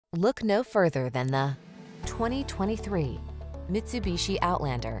Look no further than the 2023 Mitsubishi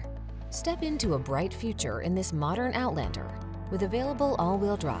Outlander. Step into a bright future in this modern Outlander with available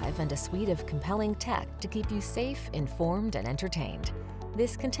all-wheel drive and a suite of compelling tech to keep you safe, informed, and entertained.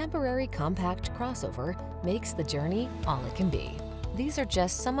 This contemporary compact crossover makes the journey all it can be. These are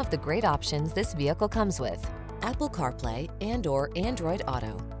just some of the great options this vehicle comes with: Apple CarPlay and/or Android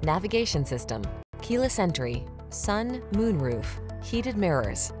Auto, navigation system, keyless entry, sun, moonroof, heated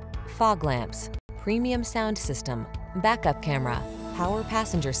mirrors, fog lamps, premium sound system, backup camera, power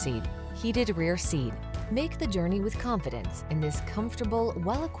passenger seat, heated rear seat. Make the journey with confidence in this comfortable,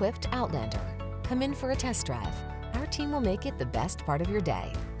 well-equipped Outlander. Come in for a test drive. Our team will make it the best part of your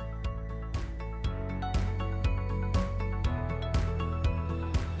day.